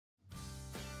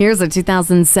Here's a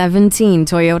 2017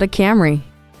 Toyota Camry.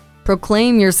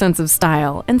 Proclaim your sense of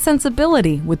style and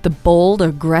sensibility with the bold,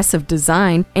 aggressive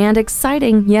design and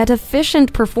exciting yet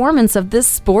efficient performance of this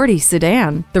sporty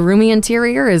sedan. The roomy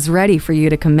interior is ready for you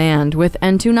to command with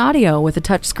Entune audio with a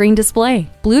touchscreen display,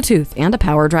 Bluetooth, and a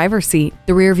power driver's seat.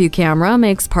 The rear-view camera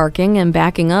makes parking and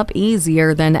backing up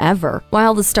easier than ever,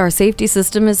 while the Star Safety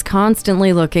System is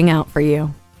constantly looking out for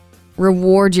you.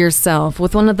 Reward yourself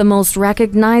with one of the most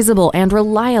recognizable and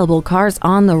reliable cars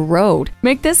on the road.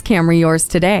 Make this Camry yours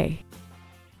today.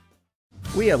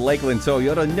 We at Lakeland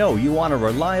Toyota know you want a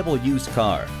reliable used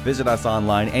car. Visit us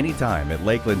online anytime at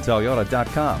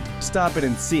lakelandtoyota.com. Stop in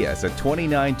and see us at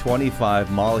 2925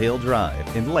 Mall Hill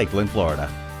Drive in Lakeland, Florida.